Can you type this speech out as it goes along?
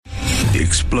The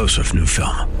explosive new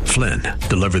film, Flynn,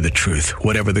 deliver the truth,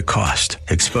 whatever the cost,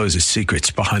 exposes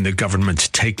secrets behind the government's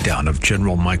takedown of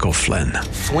General Michael Flynn.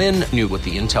 Flynn knew what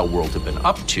the intel world had been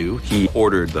up to. He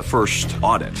ordered the first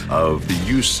audit of the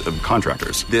use of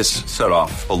contractors. This set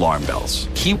off alarm bells.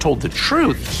 He told the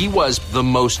truth. He was the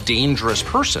most dangerous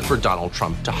person for Donald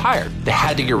Trump to hire. They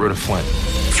had to get rid of Flynn.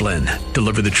 Flynn,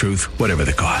 deliver the truth, whatever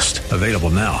the cost. Available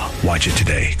now. Watch it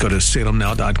today. Go to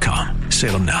salemnow.com.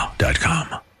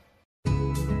 salemnow.com.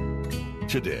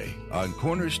 Today on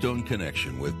Cornerstone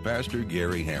Connection with Pastor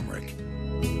Gary Hamrick.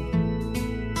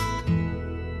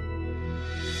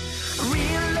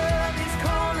 Real love is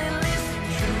calling, listen,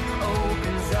 truth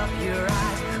opens up your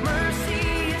eyes. Mercy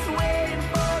is waiting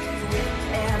for you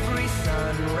with every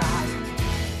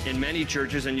sunrise. In many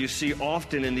churches, and you see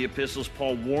often in the epistles,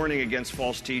 Paul warning against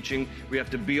false teaching. We have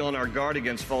to be on our guard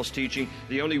against false teaching.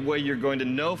 The only way you're going to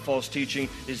know false teaching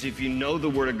is if you know the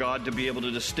Word of God to be able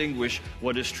to distinguish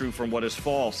what is true from what is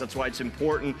false. That's why it's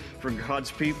important for God's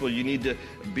people. You need to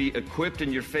be equipped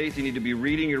in your faith. You need to be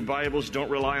reading your Bibles. Don't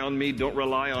rely on me. Don't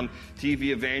rely on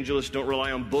TV evangelists. Don't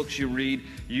rely on books you read.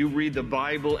 You read the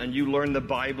Bible and you learn the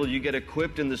Bible. You get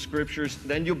equipped in the Scriptures.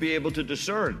 Then you'll be able to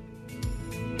discern.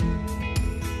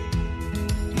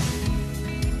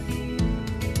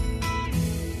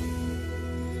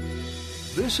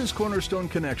 This is Cornerstone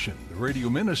Connection, the radio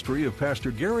ministry of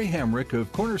Pastor Gary Hamrick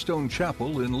of Cornerstone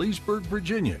Chapel in Leesburg,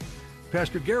 Virginia.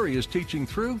 Pastor Gary is teaching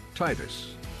through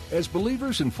Titus. As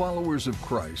believers and followers of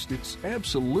Christ, it's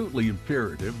absolutely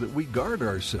imperative that we guard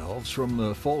ourselves from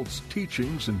the false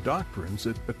teachings and doctrines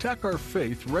that attack our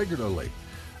faith regularly.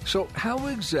 So how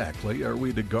exactly are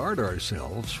we to guard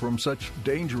ourselves from such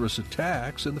dangerous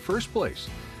attacks in the first place?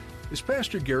 As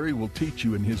Pastor Gary will teach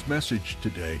you in his message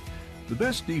today, the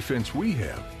best defense we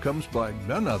have comes by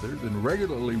none other than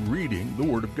regularly reading the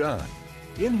Word of God.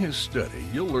 In his study,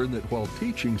 you'll learn that while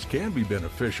teachings can be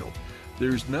beneficial,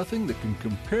 there's nothing that can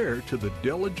compare to the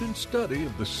diligent study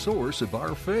of the source of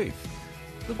our faith,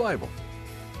 the Bible.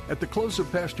 At the close of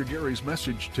Pastor Gary's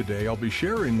message today, I'll be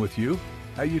sharing with you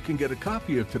how you can get a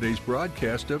copy of today's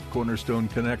broadcast of Cornerstone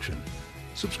Connection.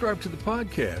 Subscribe to the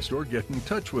podcast or get in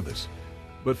touch with us.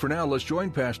 But for now, let's join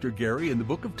Pastor Gary in the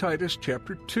book of Titus,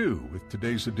 chapter 2, with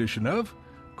today's edition of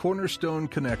Cornerstone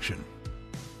Connection.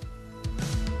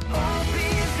 Hope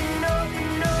is an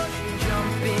open ocean,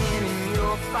 jump in and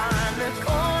you'll find the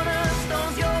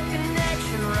cornerstones, your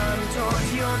connection, run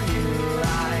towards your new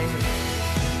life.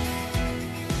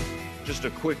 Just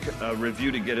a quick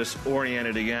review to get us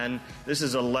oriented again. This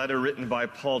is a letter written by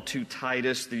Paul to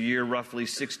Titus, the year roughly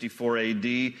 64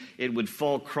 A.D. It would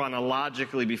fall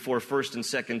chronologically before 1st and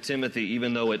 2nd Timothy,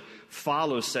 even though it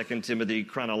follows 2nd Timothy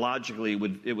chronologically,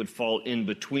 it would fall in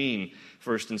between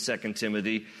 1st and 2nd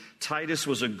Timothy. Titus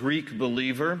was a Greek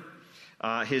believer.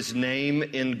 His name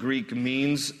in Greek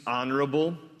means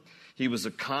honorable. He was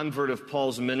a convert of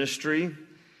Paul's ministry.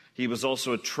 He was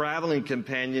also a traveling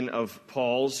companion of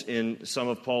Paul's in some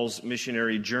of Paul's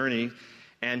missionary journey,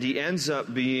 and he ends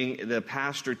up being the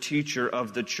pastor-teacher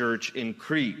of the church in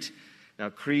Crete. Now,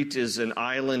 Crete is an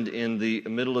island in the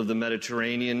middle of the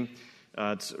Mediterranean.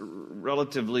 It's a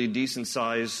relatively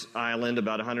decent-sized island,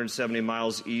 about 170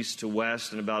 miles east to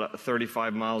west and about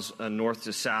 35 miles north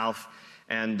to south.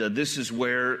 And this is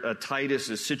where Titus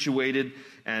is situated.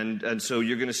 And so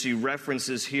you're going to see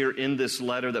references here in this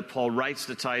letter that Paul writes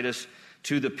to Titus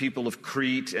to the people of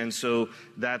Crete. And so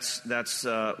that's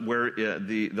where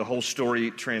the whole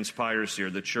story transpires here,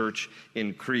 the church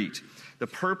in Crete. The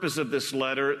purpose of this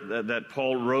letter that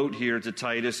Paul wrote here to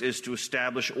Titus is to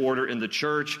establish order in the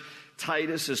church.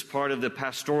 Titus is part of the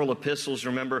pastoral epistles.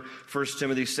 Remember, 1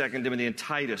 Timothy, 2 Timothy, and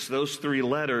Titus. Those three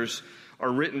letters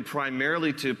are written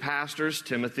primarily to pastors,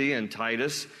 Timothy and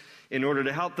Titus, in order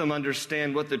to help them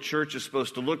understand what the church is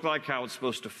supposed to look like, how it's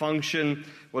supposed to function,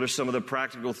 what are some of the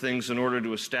practical things in order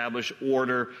to establish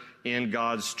order in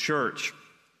God's church.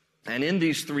 And in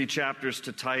these three chapters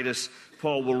to Titus,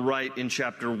 Paul will write in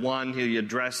chapter 1, he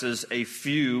addresses a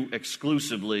few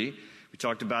exclusively. We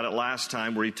talked about it last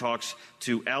time, where he talks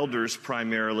to elders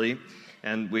primarily.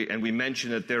 And we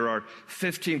mentioned that there are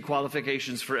 15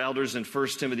 qualifications for elders in 1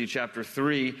 Timothy chapter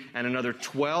 3 and another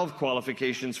 12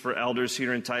 qualifications for elders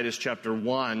here in Titus chapter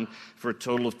 1 for a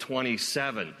total of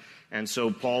 27. And so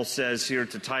Paul says here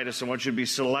to Titus, I want you to be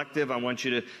selective. I want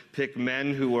you to pick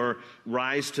men who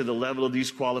rise to the level of these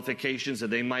qualifications,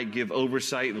 that they might give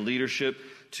oversight and leadership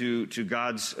to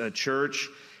God's church.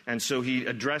 And so he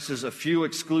addresses a few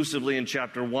exclusively in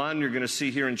chapter 1. You're going to see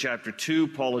here in chapter 2,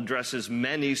 Paul addresses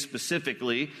many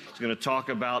specifically. He's going to talk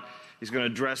about He's going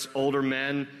to address older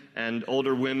men and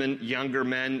older women, younger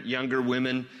men, younger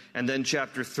women. And then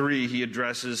chapter 3, he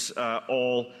addresses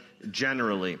all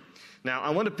generally. Now,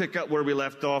 I want to pick up where we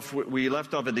left off. We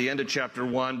left off at the end of chapter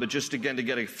 1, but just again to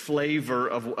get a flavor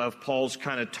of Paul's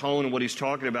kind of tone and what he's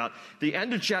talking about. The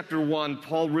end of chapter 1,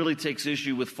 Paul really takes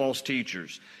issue with false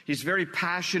teachers. He's very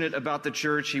passionate about the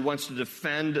church. He wants to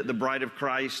defend the bride of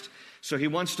Christ. So he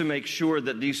wants to make sure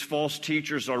that these false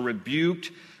teachers are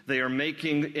rebuked. They are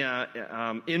making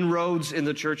inroads in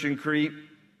the church in Crete,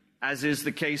 as is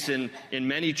the case in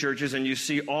many churches, and you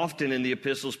see often in the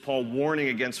epistles Paul warning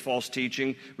against false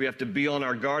teaching. We have to be on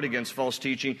our guard against false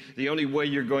teaching. The only way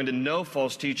you're going to know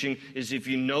false teaching is if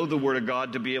you know the Word of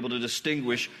God to be able to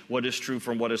distinguish what is true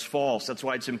from what is false. That's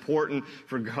why it's important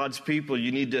for God's people.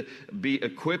 You need to be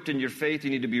equipped in your faith. You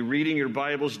need to be reading your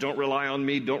Bibles. Don't rely on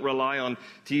me. Don't rely on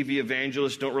TV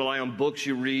evangelists. Don't rely on books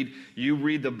you read. You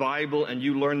read the Bible and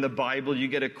you learn the Bible. You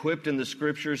get equipped in the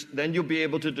Scriptures. Then you'll be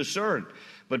able to discern.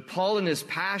 But Paul, in his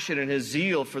passion and his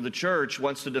zeal for the church,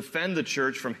 wants to defend the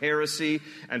church from heresy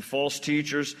and false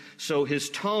teachers. So his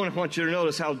tone, I want you to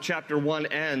notice how chapter 1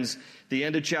 ends, the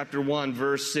end of chapter 1,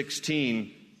 verse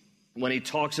 16, when he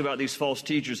talks about these false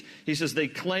teachers. He says, they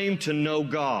claim to know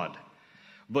God,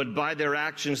 but by their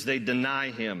actions they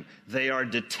deny him. They are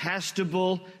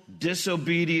detestable,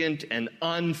 disobedient, and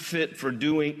unfit for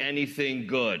doing anything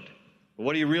good.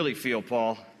 What do you really feel,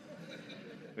 Paul?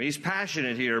 He's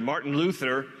passionate here. Martin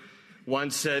Luther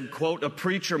once said, quote, a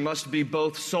preacher must be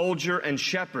both soldier and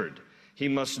shepherd. He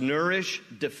must nourish,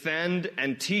 defend,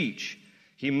 and teach.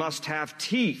 He must have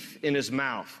teeth in his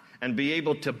mouth and be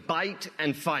able to bite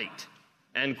and fight,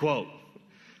 end quote.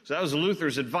 So that was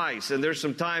Luther's advice. And there's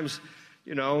some times,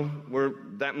 where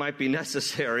that might be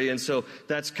necessary. And so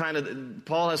that's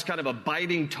Paul has kind of a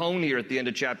biting tone here at the end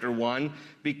of chapter 1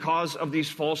 because of these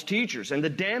false teachers and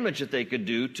the damage that they could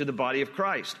do to the body of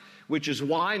Christ, which is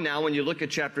why now when you look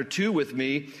at chapter 2 with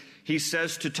me, he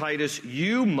says to Titus,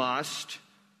 you must,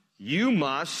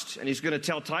 and he's going to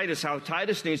tell Titus how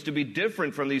Titus needs to be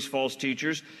different from these false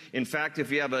teachers. In fact,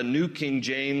 if you have a New King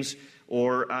James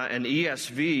or an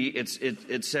ESV,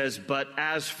 it says, but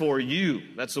as for you.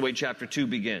 That's the way chapter 2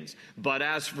 begins. But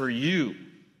as for you.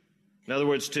 In other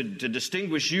words, to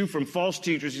distinguish you from false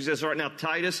teachers, he says, all right, now,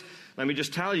 Titus, let me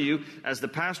just tell you, as the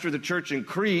pastor of the church in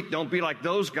Crete, don't be like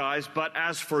those guys. But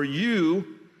as for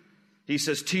you, he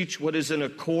says, teach what is in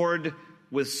accord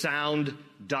with sound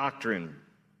doctrine.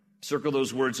 Circle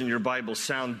those words in your Bible,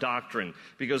 sound doctrine.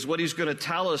 Because what he's going to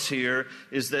tell us here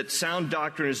is that sound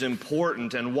doctrine is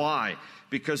important. And why?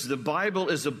 Because the Bible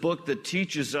is a book that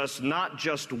teaches us not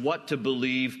just what to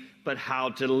believe, but how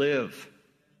to live.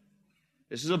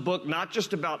 This is a book not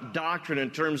just about doctrine in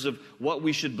terms of what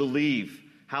we should believe,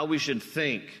 how we should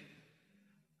think,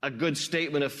 a good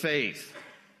statement of faith.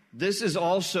 This is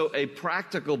also a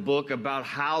practical book about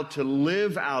how to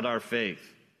live out our faith.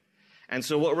 And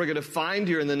so what we're going to find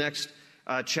here in the next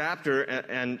chapter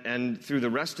and through the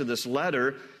rest of this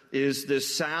letter is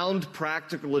this sound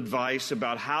practical advice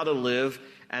about how to live,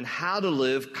 and how to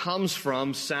live comes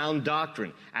from sound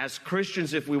doctrine. As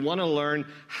Christians, if we want to learn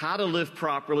how to live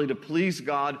properly to please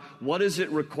God, what is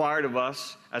it required of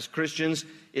us as Christians?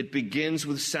 It begins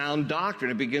with sound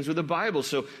doctrine. It begins with the Bible.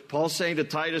 So Paul's saying to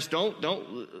Titus,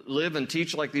 don't live and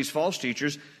teach like these false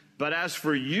teachers. But as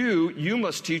for you, you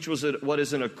must teach what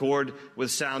is in accord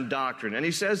with sound doctrine. And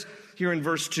he says here in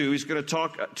verse 2, he's going to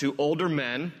talk to older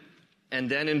men. And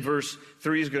then in verse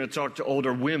 3, he's going to talk to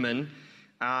older women.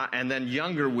 And then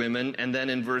younger women. And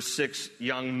then in verse 6,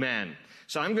 young men.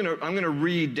 So I'm going to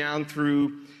read down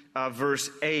through verse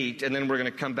 8. And then we're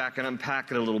going to come back and unpack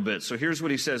it a little bit. So here's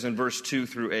what he says in verse 2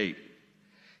 through 8.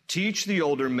 Teach the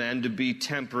older men to be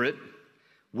temperate,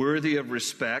 worthy of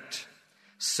respect,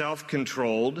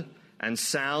 self-controlled, and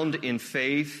sound in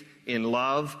faith, in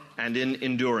love, and in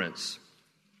endurance.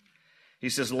 He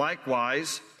says,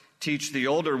 likewise, teach the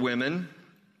older women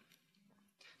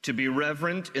to be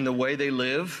reverent in the way they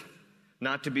live,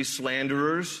 not to be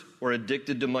slanderers or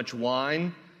addicted to much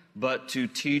wine, but to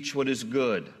teach what is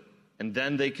good. And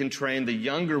then they can train the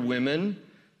younger women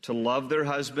to love their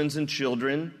husbands and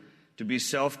children, to be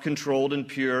self-controlled and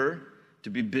pure, to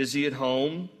be busy at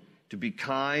home, to be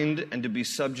kind, and to be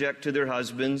subject to their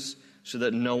husbands, so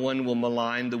that no one will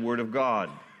malign the word of God.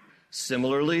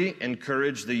 Similarly,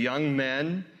 encourage the young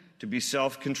men to be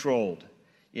self-controlled.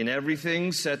 In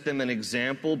everything, set them an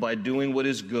example by doing what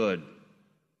is good.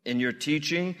 In your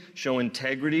teaching, show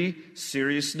integrity,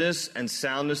 seriousness, and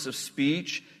soundness of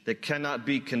speech that cannot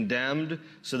be condemned,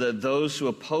 so that those who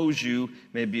oppose you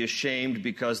may be ashamed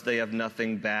because they have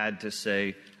nothing bad to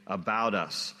say about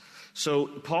us. So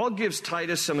Paul gives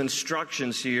Titus some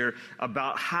instructions here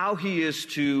about how he is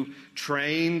to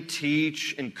train,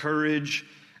 teach, encourage,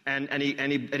 and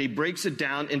he breaks it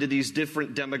down into these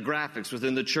different demographics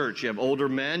within the church. You have older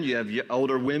men, you have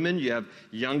older women, you have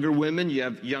younger women, you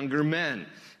have younger men.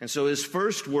 And so his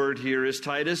first word here is,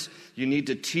 Titus, you need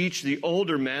to teach the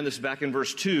older men. This is back in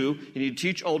verse 2. You need to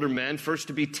teach older men first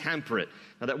to be temperate.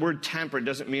 Now that word temperate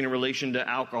doesn't mean in relation to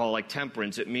alcohol like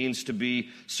temperance. It means to be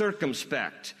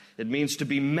circumspect. It means to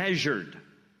be measured,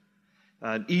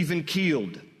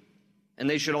 even-keeled. And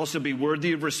they should also be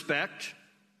worthy of respect.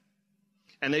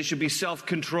 And they should be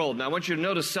self-controlled. Now, I want you to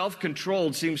notice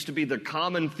self-controlled seems to be the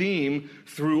common theme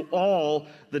through all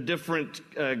the different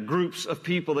groups of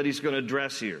people that he's going to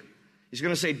address here. He's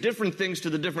going to say different things to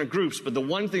the different groups, but the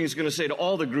one thing he's going to say to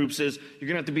all the groups is you're going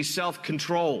to have to be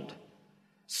self-controlled.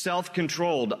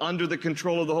 Self-controlled, under the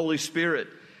control of the Holy Spirit,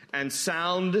 and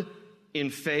sound in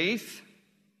faith.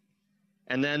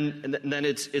 And then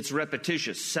it's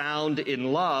repetitious. Sound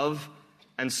in love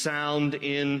and sound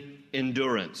in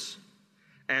endurance.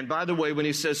 And by the way, when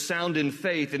he says sound in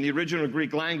faith, in the original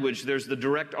Greek language, there's the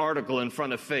direct article in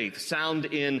front of faith. Sound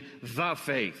in the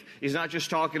faith. He's not just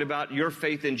talking about your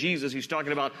faith in Jesus. He's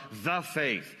talking about the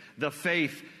faith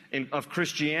of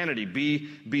Christianity.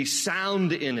 Be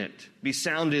sound in it. Be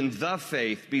sound in the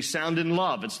faith. Be sound in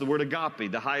love. It's the word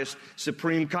agape, the highest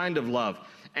supreme kind of love.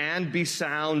 And be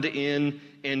sound in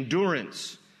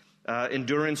endurance.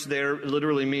 Endurance there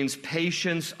literally means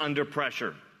patience under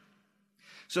pressure.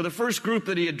 So the first group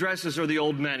that he addresses are the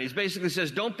old men. He basically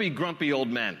says, don't be grumpy old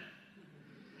men.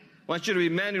 I want you to be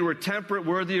men who are temperate,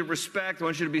 worthy of respect. I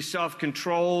want you to be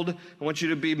self-controlled. I want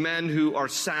you to be men who are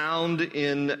sound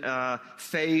in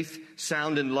faith,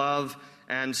 sound in love,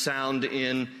 and sound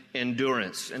in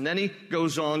endurance. And then he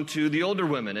goes on to the older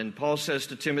women. And Paul says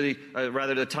to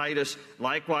to Titus,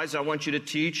 likewise, I want you to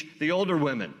teach the older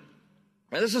women.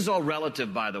 Now, this is all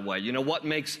relative, by the way. You know, what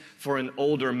makes for an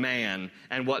older man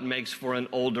and what makes for an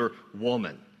older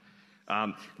woman.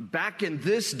 Back in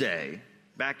this day,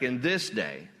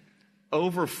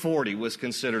 over 40 was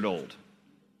considered old.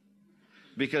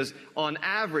 Because on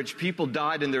average, people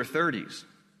died in their 30s.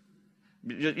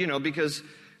 You know, because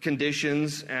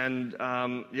conditions and,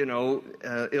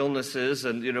 illnesses.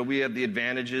 And, we have the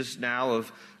advantages now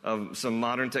of some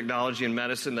modern technology and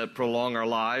medicine that prolong our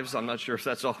lives. I'm not sure if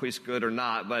that's always good or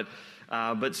not.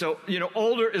 But so,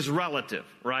 older is relative,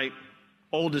 right?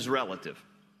 Old is relative.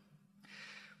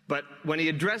 But when he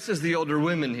addresses the older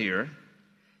women here,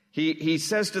 he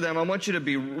says to them, I want you to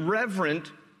be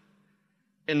reverent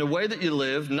in the way that you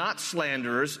live, not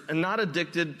slanderers, and not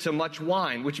addicted to much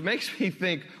wine, which makes me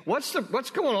think, what's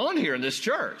going on here in this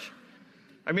church?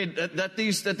 I mean, that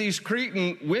these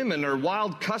Cretan women are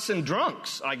wild cussing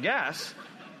drunks, I guess,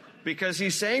 because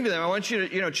he's saying to them, I want you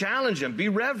to, challenge them, be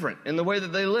reverent in the way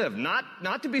that they live, not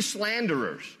to be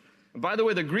slanderers. And by the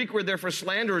way, the Greek word there for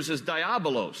slanderers is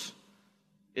diabolos.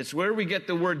 It's where we get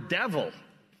the word devil.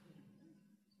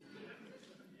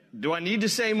 Do I need to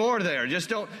say more there?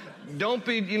 Just don't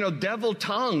be,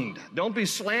 devil-tongued. Don't be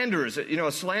slanderers.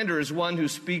 A slanderer is one who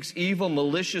speaks evil,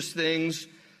 malicious things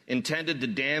intended to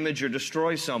damage or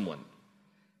destroy someone.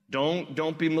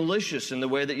 Don't be malicious in the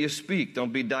way that you speak.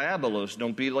 Don't be diabolos.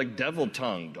 Don't be like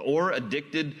devil-tongued or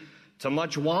addicted to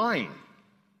much wine.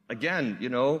 Again,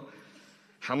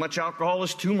 how much alcohol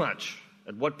is too much?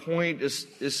 At what point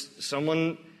is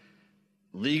someone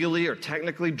legally or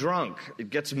technically drunk? It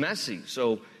gets messy.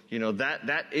 So,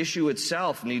 that issue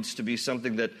itself needs to be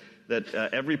something that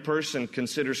every person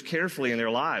considers carefully in their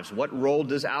lives. What role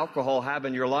does alcohol have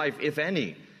in your life, if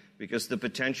any? Because the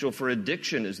potential for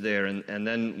addiction is there. And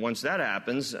then once that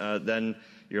happens, then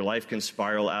your life can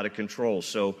spiral out of control.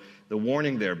 So the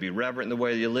warning there, be reverent in the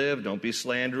way you live. Don't be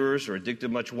slanderers or addicted to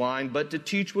much wine, but to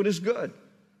teach what is good.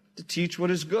 To teach what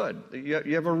is good.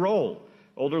 You have a role.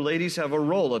 Older ladies have a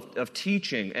role of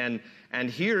teaching. And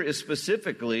here is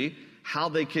specifically how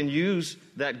they can use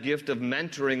that gift of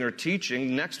mentoring or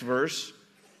teaching. Next verse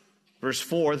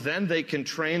 4, then they can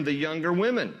train the younger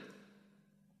women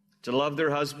to love their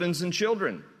husbands and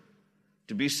children,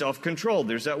 to be self-controlled,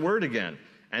 there's that word again,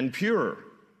 and pure,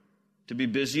 to be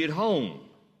busy at home,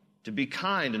 to be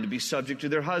kind and to be subject to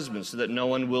their husbands so that no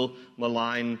one will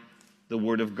malign the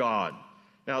word of God.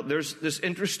 Now, there's this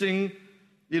interesting,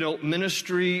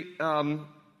 ministry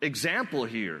example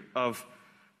here of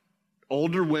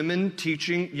older women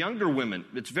teaching younger women.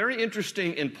 It's very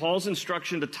interesting in Paul's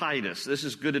instruction to Titus. This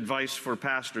is good advice for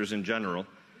pastors in general.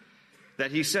 That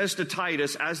he says to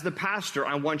Titus, as the pastor,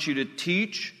 I want you to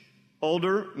teach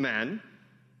older men,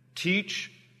 teach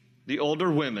the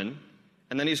older women,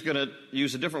 and then he's going to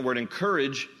use a different word,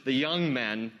 encourage the young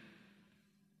men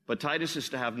But Titus is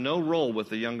to have no role with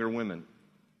the younger women.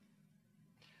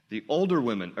 The older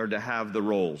women are to have the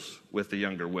roles with the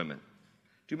younger women.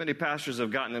 Too many pastors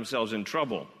have gotten themselves in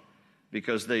trouble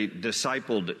because they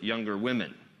discipled younger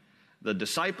women. The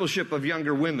discipleship of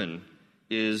younger women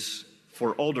is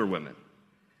for older women.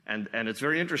 And it's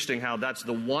very interesting how that's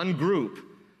the one group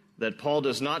that Paul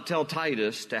does not tell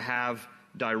Titus to have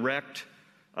direct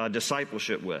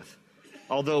discipleship with.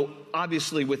 Although,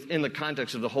 obviously, within the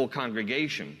context of the whole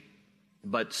congregation,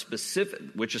 but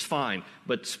which is fine,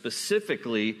 but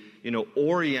specifically,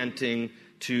 orienting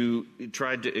to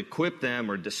try to equip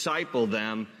them or disciple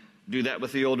them. Do that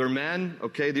with the older men,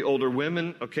 okay, the older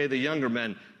women, okay, the younger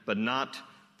men, but not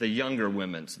the younger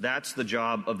women. That's the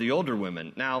job of the older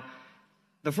women. Now,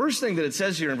 the first thing that it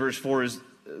says here in verse 4 is,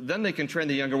 then they can train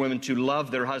the younger women to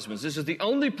love their husbands. This is the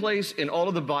only place in all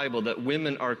of the Bible that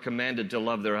women are commanded to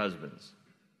love their husbands.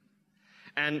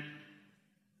 And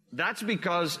that's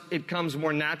because it comes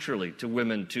more naturally to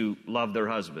women to love their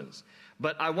husbands.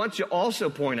 But I want to also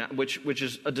point out, which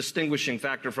is a distinguishing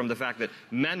factor from the fact that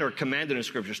men are commanded in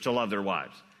Scriptures to love their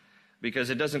wives. Because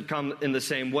it doesn't come in the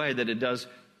same way that it does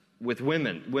with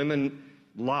women. Women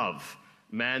love.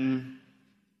 Men,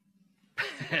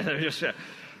 they're just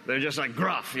like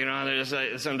gruff, They're just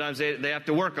like, sometimes they have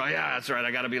to work. Oh, yeah, that's right.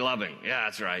 I got to be loving. Yeah,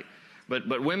 that's right.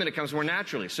 But women, it comes more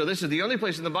naturally. So this is the only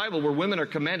place in the Bible where women are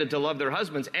commanded to love their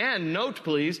husbands. And note,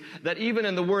 please, that even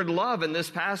in the word love in this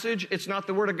passage, it's not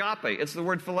the word agape. It's the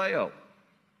word phileo.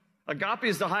 Agape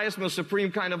is the highest, most supreme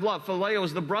kind of love. Phileo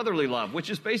is the brotherly love, which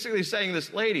is basically saying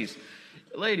this, ladies,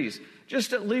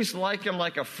 just at least like him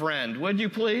like a friend, would you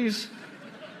please?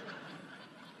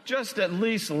 Just at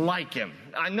least like him.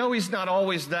 I know he's not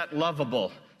always that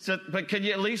lovable, but can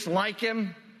you at least like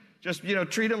him? Just,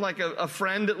 treat him like a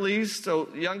friend at least. So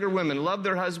younger women, love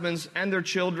their husbands and their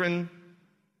children.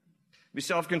 Be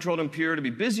self-controlled and pure, to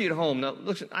be busy at home. Now,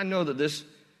 listen, I know that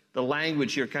the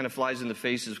language here kind of flies in the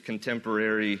face of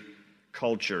contemporary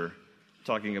culture,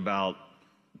 talking about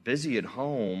busy at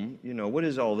home, what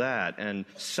is all that? And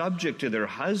subject to their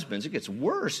husbands. It gets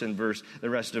worse in the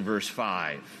rest of verse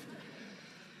 5.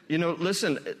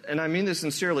 Listen, and I mean this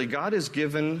sincerely, God has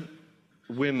given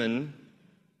women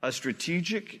a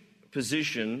strategic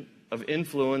position of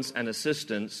influence and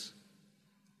assistance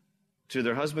to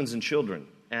their husbands and children.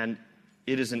 And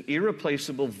it is an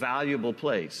irreplaceable, valuable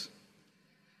place.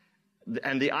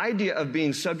 And the idea of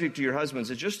being subject to your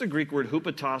husbands is just the Greek word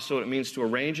hupotasso. It means to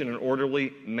arrange in an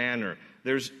orderly manner.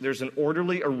 There's an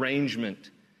orderly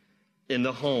arrangement in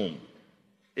the home.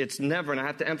 It's never, and I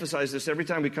have to emphasize this every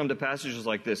time we come to passages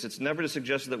like this, it's never to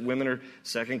suggest that women are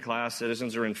second-class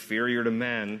citizens or inferior to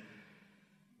men.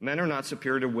 Men are not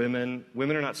superior to women.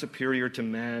 Women are not superior to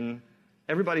men.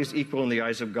 Everybody's equal in the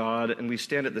eyes of God, and we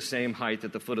stand at the same height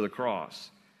at the foot of the cross.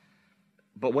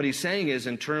 But what he's saying is,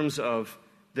 in terms of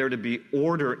there to be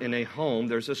order in a home,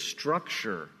 there's a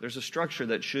structure. There's a structure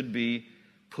that should be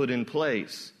put in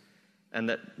place, and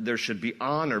that there should be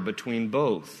honor between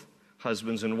both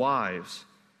husbands and wives.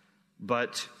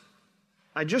 But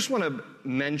I just want to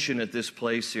mention at this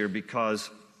place here,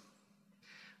 because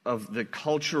of the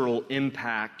cultural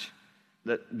impact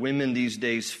that women these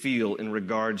days feel in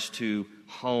regards to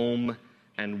home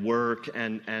and work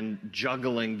and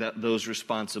juggling those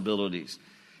responsibilities.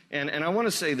 And I want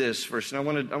to say this first, and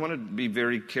I want to be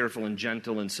very careful and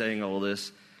gentle in saying all of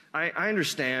this. I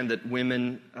understand that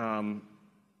women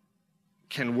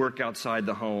can work outside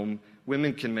the home.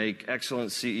 Women can make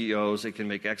excellent CEOs, they can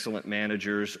make excellent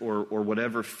managers, or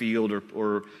whatever field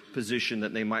or position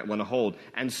that they might want to hold.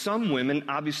 And some women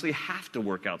obviously have to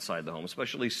work outside the home,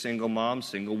 especially single moms,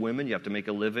 single women. You have to make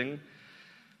a living.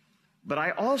 But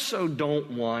I also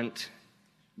don't want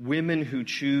women who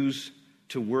choose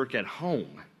to work at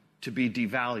home to be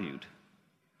devalued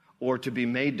or to be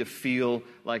made to feel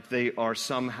like they are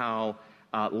somehow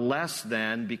less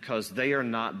than because they are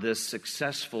not this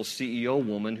successful CEO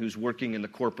woman who's working in the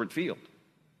corporate field.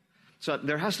 So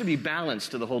there has to be balance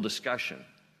to the whole discussion.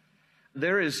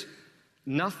 There is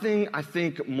nothing, I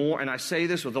think, more, and I say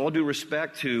this with all due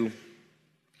respect to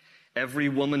every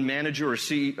woman manager or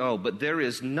CEO, but there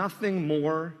is nothing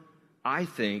more, I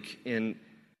think, in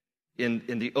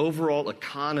the overall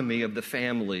economy of the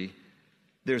family,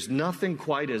 there's nothing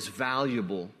quite as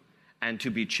valuable and to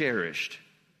be cherished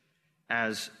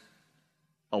as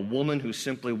a woman who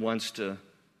simply wants to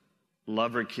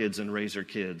love her kids and raise her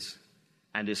kids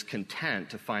and is content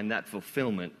to find that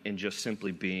fulfillment in just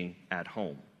simply being at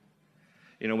home.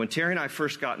 When Terry and I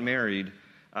first got married,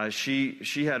 she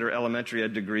had her elementary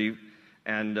ed degree,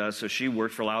 and so she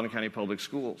worked for Loudoun County Public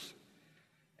Schools.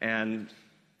 And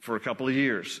for a couple of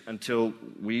years until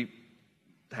we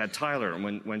had Tyler.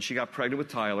 And when she got pregnant with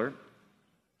Tyler,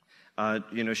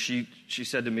 she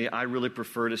said to me, I really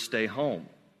prefer to stay home.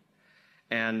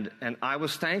 And I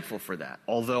was thankful for that.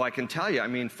 Although I can tell you, I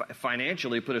mean,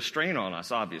 financially it put a strain on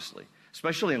us, obviously,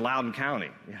 especially in Loudoun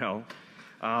County,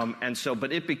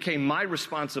 but it became my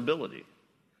responsibility.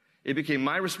 It became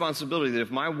my responsibility that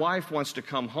if my wife wants to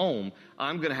come home,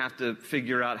 I'm going to have to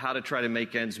figure out how to try to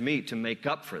make ends meet to make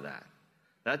up for that.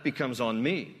 That becomes on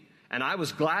me. And I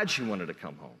was glad she wanted to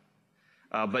come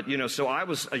home. So I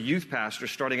was a youth pastor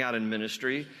starting out in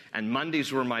ministry, and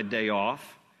Mondays were my day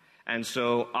off. And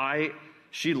so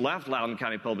she left Loudoun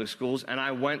County Public Schools, and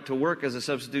I went to work as a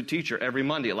substitute teacher every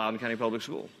Monday at Loudoun County Public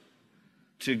Schools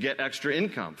to get extra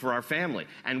income for our family.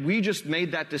 And we just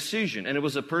made that decision, and it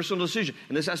was a personal decision.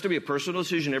 And this has to be a personal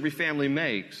decision every family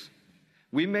makes.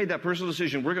 We made that personal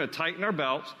decision. We're going to tighten our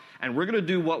belts, and we're going to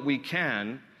do what we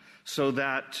can so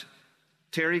that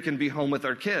Terry can be home with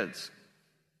our kids.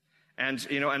 And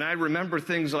I remember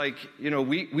things like,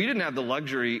 we didn't have the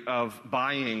luxury of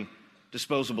buying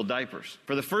disposable diapers.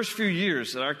 For the first few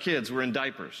years that our kids were in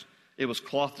diapers, it was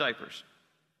cloth diapers.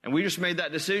 And we just made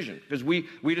that decision because we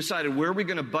decided where are we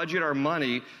going to budget our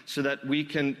money so that we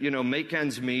can, make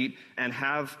ends meet and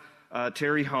have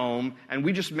Terry home. And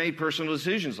we just made personal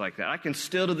decisions like that. I can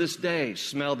still to this day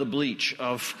smell the bleach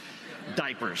of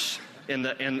diapers in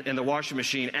the washing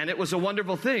machine. And it was a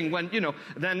wonderful thing when,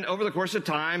 then over the course of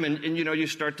time and you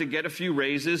start to get a few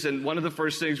raises. And one of the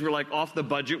first things we're like off the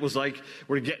budget was like,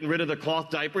 we're getting rid of the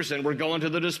cloth diapers and we're going to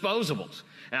the disposables.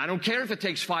 And I don't care if it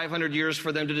takes 500 years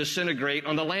for them to disintegrate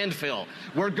on the landfill.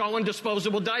 We're going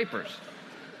disposable diapers.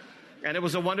 And it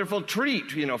was a wonderful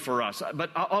treat, for us.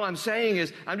 But all I'm saying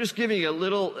is I'm just giving you a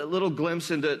little glimpse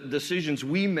into decisions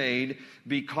we made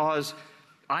because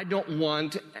I don't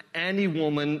want any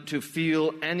woman to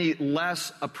feel any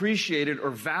less appreciated or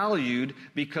valued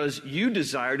because you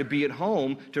desire to be at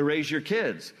home to raise your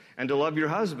kids and to love your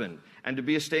husband and to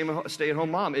be a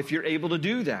stay-at-home mom if you're able to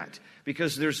do that.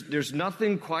 Because there's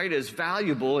nothing quite as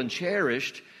valuable and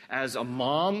cherished as a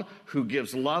mom who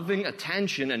gives loving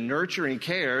attention and nurturing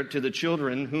care to the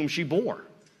children whom she bore.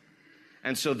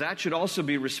 And so that should also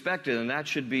be respected and that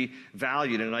should be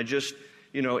valued. And I just,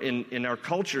 in our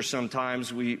culture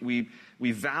sometimes we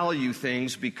value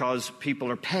things because people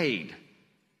are paid.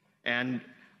 And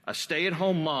a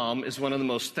stay-at-home mom is one of the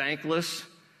most thankless,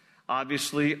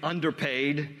 obviously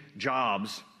underpaid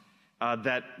jobs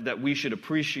that we should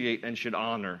appreciate and should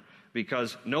honor,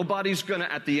 because nobody's going to,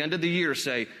 at the end of the year,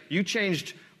 say, you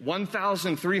changed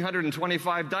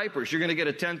 1,325 diapers, you're going to get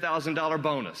a $10,000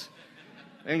 bonus.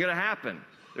 Ain't going to happen.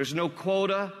 There's no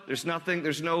quota, there's nothing,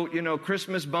 there's no,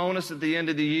 Christmas bonus at the end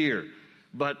of the year.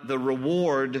 But the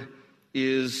reward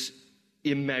is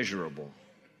immeasurable,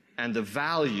 and the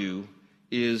value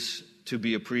is to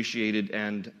be appreciated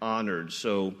and honored.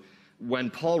 So when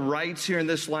Paul writes here in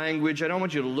this language, I don't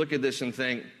want you to look at this and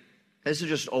think, this is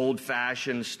just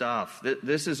old-fashioned stuff.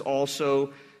 This is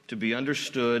also to be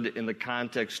understood in the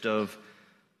context of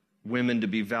women to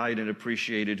be valued and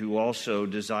appreciated who also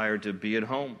desire to be at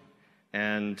home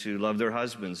and to love their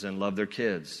husbands and love their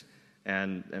kids.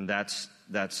 And that's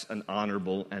an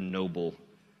honorable and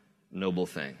noble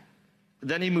thing.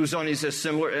 Then he moves on, he says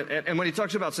similar, and when he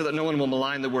talks about so that no one will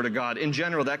malign the word of God, in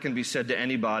general, that can be said to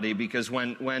anybody, because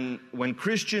when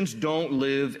Christians don't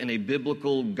live in a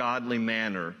biblical, godly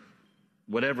manner,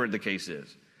 whatever the case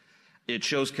is, it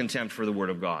shows contempt for the word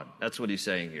of God. That's what he's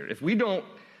saying here. If we don't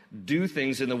do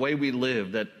things in the way we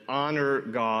live that honor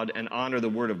God and honor the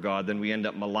word of God, then we end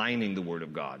up maligning the word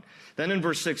of God. Then in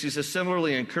verse 6, he says,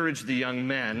 similarly, encourage the young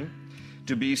men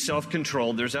to be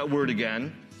self-controlled. There's that word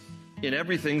again. In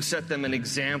everything, set them an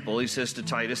example, he says to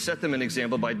Titus, set them an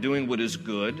example by doing what is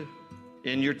good.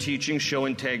 In your teaching, show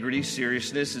integrity,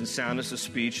 seriousness, and soundness of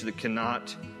speech that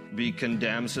cannot be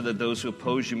condemned, so that those who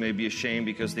oppose you may be ashamed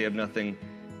because they have nothing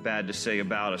bad to say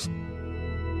about us.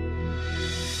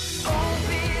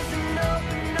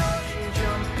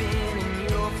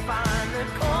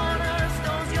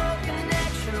 Cornerstone's your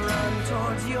connection, run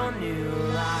towards your new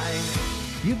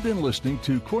life. You've been listening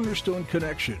to Cornerstone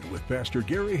Connection with Pastor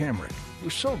Gary Hamrick.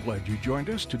 We're so glad you joined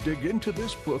us to dig into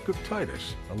this book of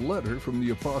Titus, a letter from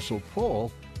the Apostle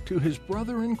Paul to his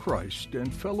brother in Christ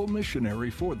and fellow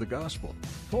missionary for the gospel.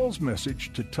 Paul's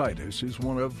message to Titus is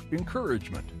one of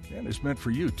encouragement and is meant for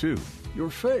you too.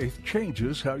 Your faith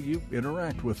changes how you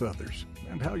interact with others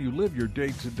and how you live your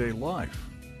day-to-day life.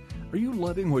 Are you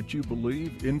letting what you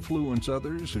believe influence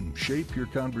others and shape your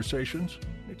conversations?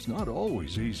 It's not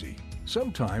always easy.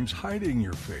 Sometimes hiding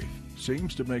your faith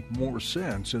seems to make more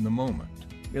sense in the moment.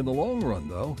 In the long run,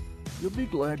 though, you'll be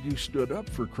glad you stood up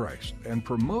for Christ and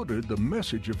promoted the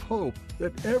message of hope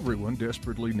that everyone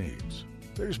desperately needs.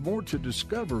 There's more to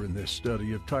discover in this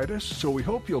study of Titus, so we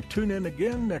hope you'll tune in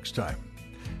again next time.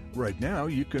 Right now,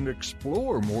 you can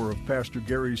explore more of Pastor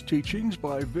Gary's teachings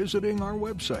by visiting our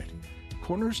website,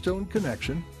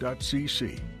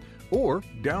 cornerstoneconnection.cc, or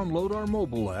download our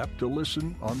mobile app to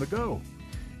listen on the go.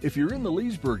 If you're in the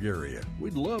Leesburg area,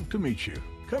 we'd love to meet you.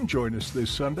 Come join us this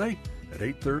Sunday at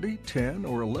 8:30, 10,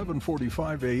 or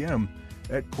 11:45 a.m.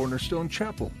 at Cornerstone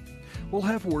Chapel. We'll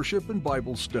have worship and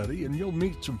Bible study, and you'll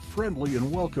meet some friendly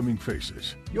and welcoming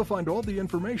faces. You'll find all the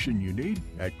information you need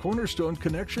at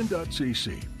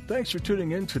cornerstoneconnection.cc. Thanks for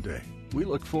tuning in today. We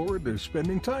look forward to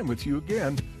spending time with you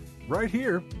again right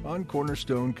here on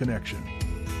Cornerstone Connection.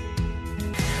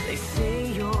 They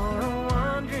say you're a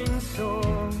wandering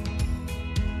soul,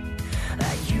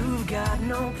 that you've got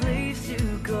no place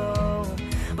to go,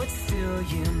 but still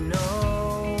you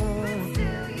know